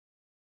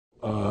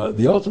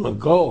the ultimate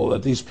goal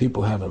that these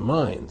people have in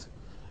mind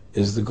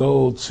is the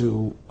goal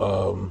to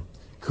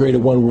create a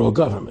one-world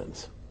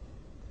government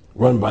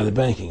run by the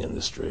banking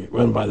industry,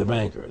 run by the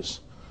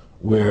bankers,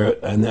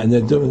 and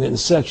they're doing it in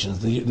sections.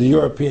 The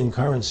European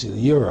currency, the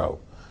euro,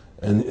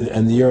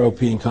 and the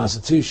European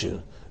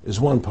Constitution is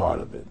one part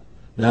of it.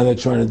 Now they're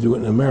trying to do it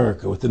in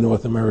America with the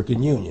North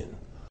American Union,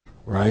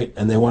 right?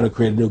 And they want to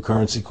create a new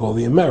currency called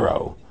the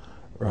Amero,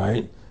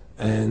 right?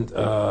 And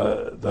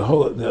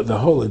the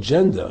whole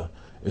agenda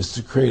is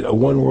to create a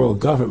one-world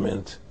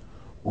government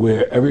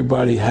where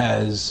everybody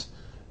has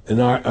an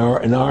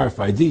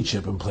RFID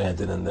chip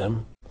implanted in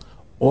them.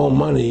 All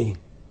money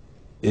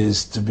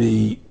is to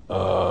be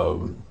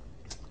in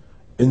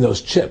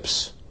those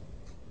chips,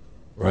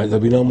 right?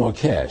 There'll be no more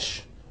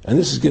cash. And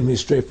this is given me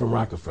straight from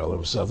Rockefeller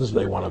himself. This is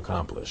what they want to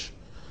accomplish.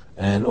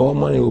 And all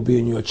money will be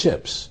in your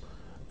chips.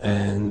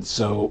 And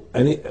so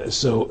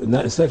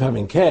instead of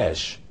having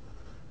cash,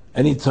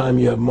 anytime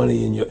you have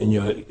money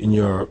in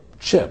your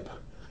chip,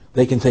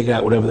 they can take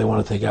out whatever they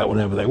want to take out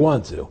whenever they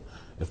want to.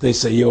 If they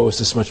say you owe us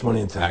this much money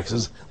in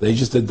taxes, they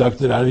just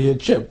deduct it out of your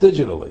chip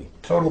digitally.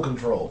 Total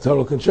control.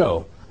 Total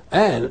control.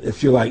 And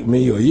if you're like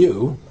me or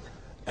you,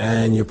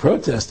 and you're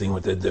protesting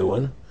what they're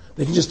doing,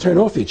 they can just turn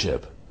off your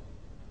chip.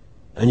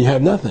 And you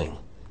have nothing.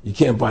 You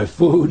can't buy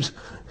food.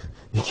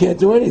 You can't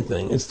do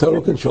anything. It's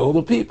total control of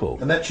the people.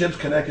 And that chip's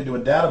connected to a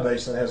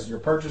database that has your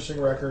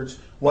purchasing records,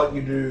 what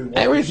you do, what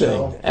everything,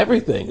 you sell.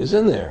 Everything is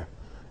in there,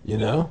 you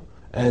know?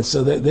 And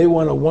so they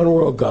want a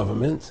one-world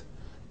government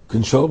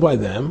controlled by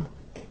them,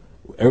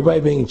 everybody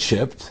being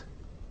chipped,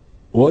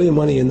 all your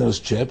money in those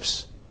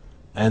chips,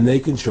 and they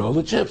control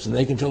the chips, and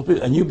they control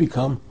people. And you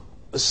become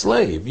a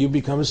slave. You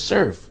become a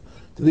serf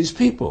to these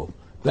people.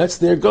 That's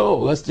their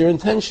goal. That's their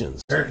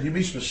intentions. Eric, can you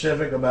be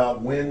specific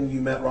about when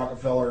you met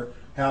Rockefeller,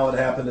 how it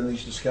happened in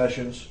these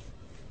discussions?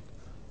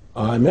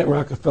 I met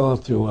Rockefeller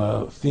through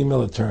a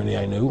female attorney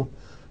I knew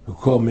who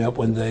called me up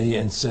one day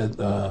and said,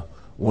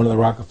 one of the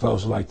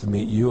Rockefellers would like to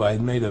meet you. I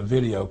had made a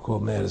video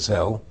called Mad as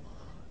Hell,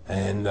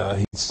 and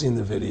he'd seen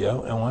the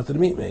video and wanted to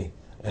meet me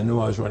and knew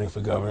I was running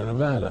for governor of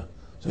Nevada.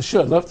 So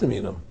sure, I'd love to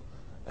meet him.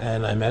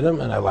 And I met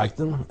him, and I liked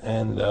him,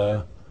 and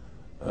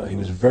he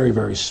was a very,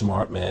 very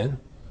smart man.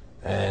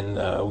 And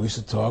we used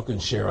to talk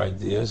and share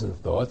ideas and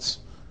thoughts.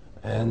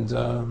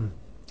 And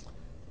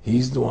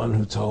he's the one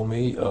who told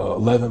me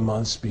 11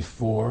 months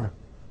before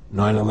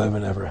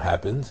 9/11 ever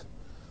happened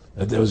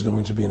that there was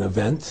going to be an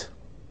event.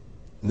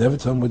 Never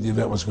told me what the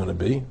event was going to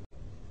be,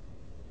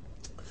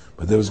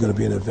 but there was going to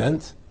be an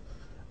event.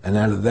 And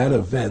out of that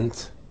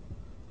event,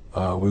 we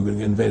were going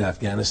to invade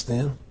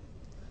Afghanistan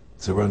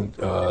to run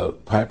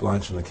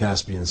pipelines from the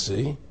Caspian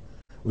Sea.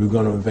 We were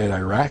going to invade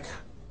Iraq,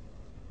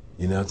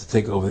 you know, to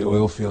take over the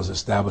oil fields,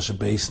 establish a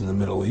base in the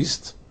Middle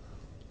East,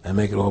 and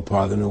make it all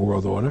part of the New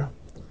World Order.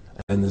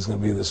 And there's going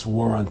to be this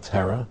war on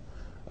terror,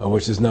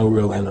 which is no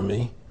real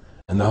enemy,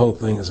 and the whole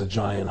thing is a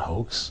giant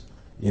hoax,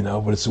 you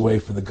know, but it's a way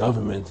for the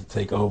government to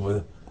take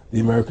over the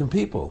American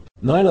people.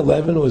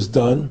 9/11 was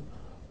done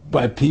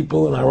by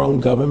people in our own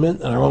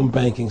government and our own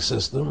banking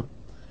system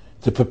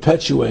to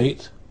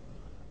perpetuate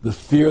the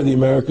fear of the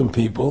American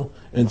people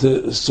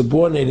into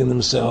subordinating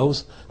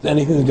themselves to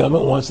anything the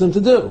government wants them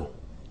to do.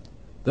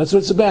 That's what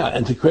it's about,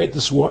 and to create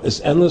this war, this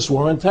endless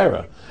war on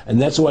terror.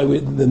 And that's why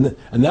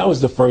and that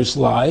was the first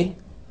lie.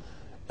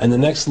 And the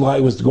next lie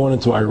was going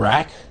into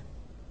Iraq,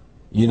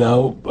 you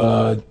know,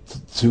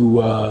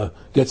 to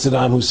get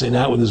Saddam Hussein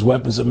out with his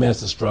weapons of mass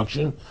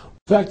destruction.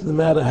 The fact of the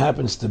matter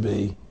happens to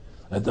be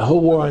that the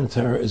whole war on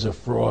terror is a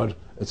fraud,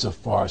 it's a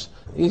farce.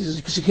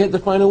 Because you can't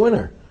define a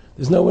winner.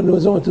 There's no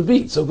one to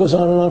beat, so it goes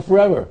on and on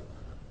forever.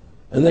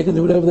 And they can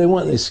do whatever they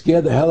want. They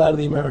scare the hell out of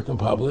the American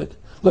public.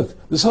 Look,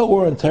 this whole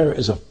war on terror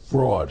is a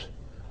fraud.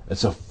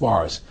 It's a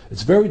farce.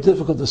 It's very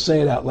difficult to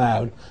say it out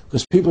loud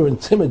because people are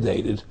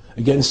intimidated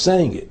against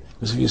saying it.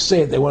 Because if you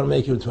say it, they want to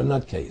make you into a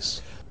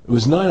nutcase. It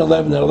was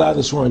 9/11 that allowed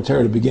this war on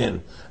terror to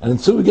begin. And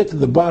until we get to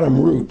the bottom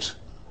root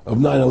of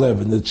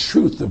 9/11, the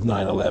truth of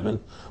 9/11,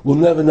 we'll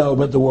never know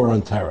about the war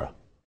on terror.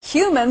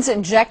 Humans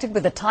injected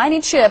with a tiny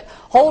chip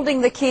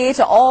holding the key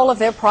to all of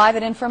their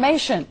private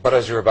information. But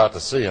as you're about to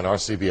see in our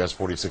CBS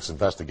 46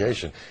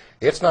 investigation,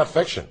 it's not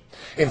fiction.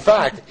 In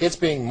fact, it's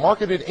being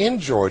marketed in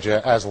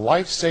Georgia as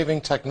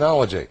life-saving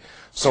technology.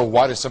 So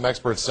why do some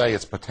experts say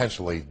it's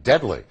potentially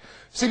deadly?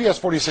 CBS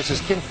 46's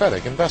Kim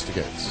Fedek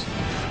investigates.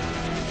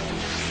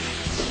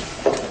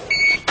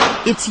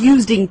 It's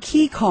used in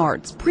key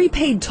cards,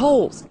 prepaid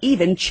tolls,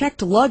 even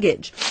checked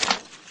luggage.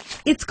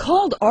 It's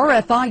called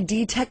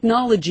RFID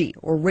technology,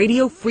 or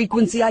radio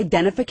frequency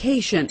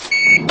identification.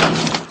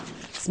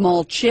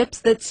 Small chips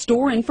that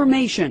store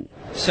information.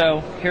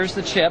 So here's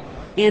the chip.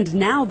 And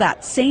now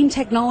that same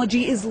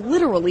technology is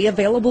literally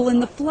available in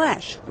the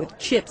flesh, with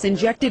chips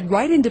injected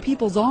right into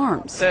people's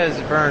arms. It says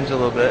it burns a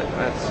little bit.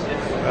 That's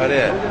about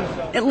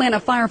it.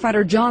 Atlanta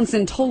firefighter John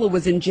Santola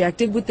was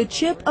injected with the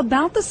chip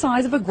about the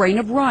size of a grain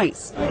of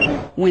rice.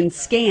 When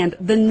scanned,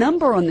 the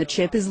number on the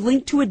chip is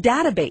linked to a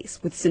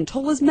database with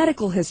Santola's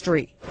medical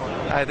history.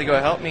 I had to go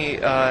help me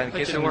in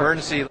case of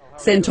emergency.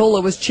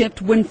 Santola was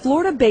chipped when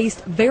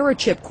Florida-based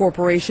Verichip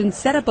Corporation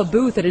set up a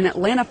booth at an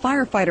Atlanta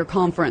firefighter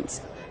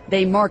conference.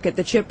 They market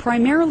the chip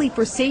primarily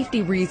for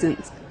safety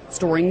reasons,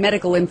 storing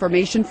medical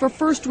information for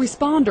first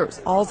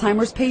responders,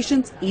 Alzheimer's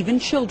patients, even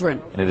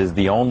children. It is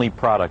the only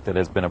product that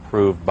has been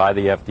approved by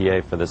the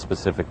FDA for this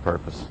specific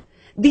purpose.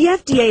 The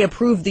FDA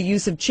approved the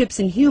use of chips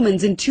in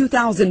humans in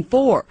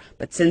 2004,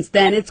 but since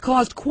then it's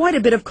caused quite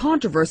a bit of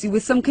controversy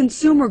with some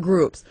consumer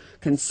groups,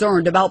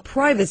 concerned about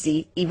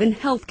privacy, even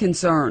health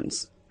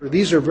concerns.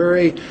 These are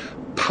very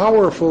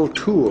powerful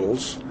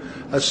tools,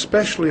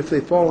 especially if they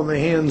fall in the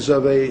hands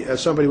of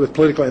somebody with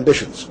political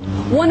ambitions.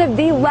 One of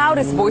the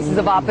loudest voices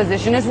of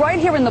opposition is right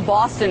here in the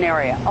Boston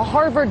area, a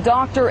Harvard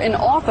doctor and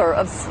author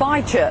of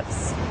spy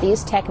chips.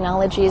 These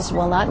technologies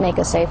will not make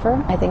us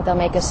safer. I think they'll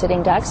make us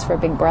sitting ducks for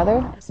Big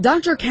Brother.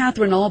 Dr.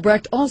 Catherine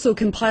Albrecht also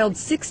compiled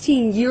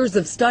 16 years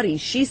of studies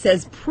she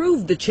says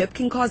prove the chip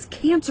can cause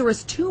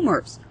cancerous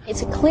tumors.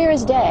 It's clear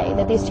as day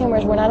that these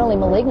tumors were not only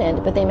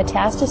malignant, but they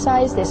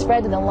metastasized, they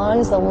spread to the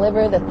lungs, the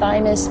liver, the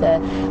thymus,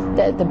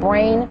 the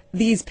brain.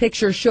 These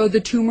pictures show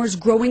the tumors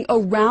growing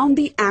around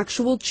the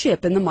actual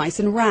chip in the mice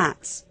and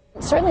rats.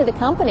 Certainly the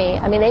company,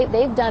 I mean,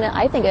 they've done,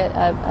 I think,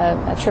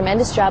 a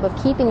tremendous job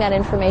of keeping that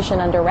information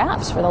under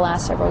wraps for the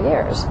last several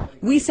years.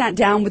 We sat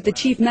down with the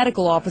chief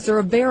medical officer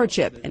of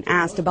Verichip and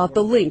asked about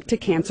the link to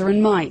cancer in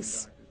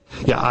mice.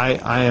 Yeah,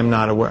 I am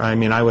not aware. I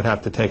mean, I would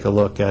have to take a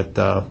look at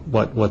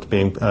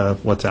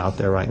what's out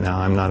there right now.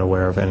 I'm not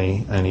aware of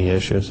any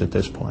issues at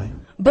this point.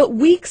 But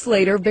weeks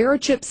later,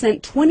 Verichip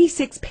sent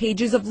 26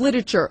 pages of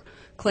literature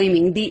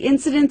claiming the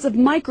incidence of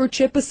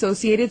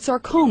microchip-associated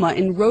sarcoma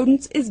in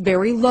rodents is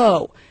very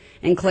low,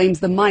 and claims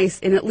the mice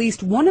in at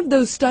least one of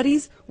those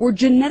studies were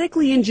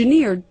genetically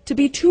engineered to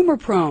be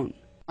tumor-prone.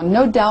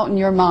 No doubt in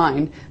your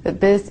mind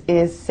that this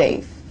is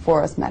safe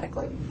for us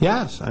medically.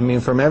 Yes, I mean,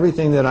 from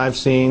everything that I've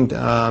seen,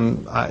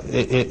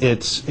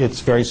 it's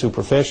very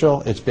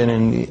superficial. It's been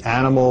in the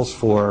animals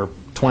for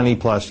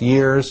 20-plus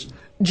years.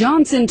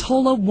 John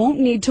Santola won't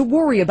need to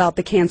worry about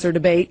the cancer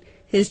debate.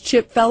 His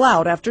chip fell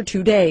out after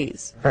 2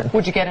 days.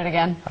 Would you get it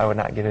again? I would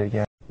not get it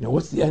again. You know,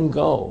 what's the end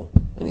goal?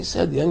 And he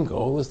said the end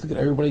goal is to get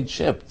everybody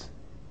chipped,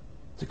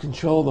 to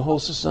control the whole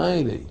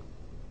society,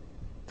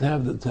 to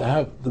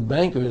have the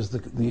bankers,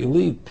 the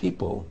elite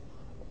people,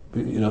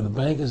 you know, the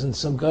bankers and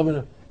some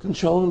governor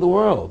controlling the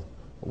world.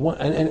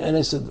 And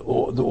I said, do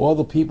all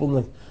the people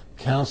in the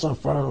Council on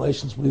Foreign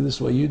Relations believe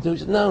this way you do? He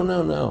said, no.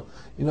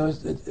 You know,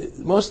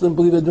 most of them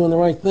believe they're doing the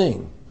right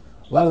thing.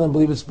 A lot of them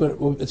believe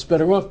it's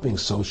better off being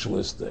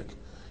socialistic.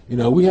 You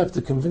know, we have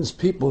to convince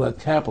people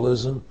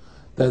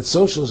that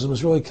socialism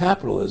is really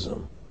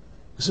capitalism.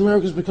 Because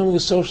America's becoming a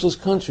socialist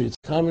country. It's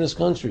a communist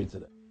country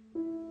today.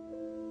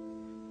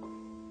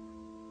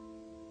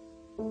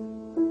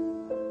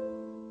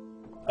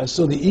 I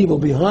saw the evil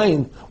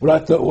behind what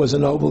I thought was a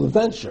noble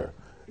adventure.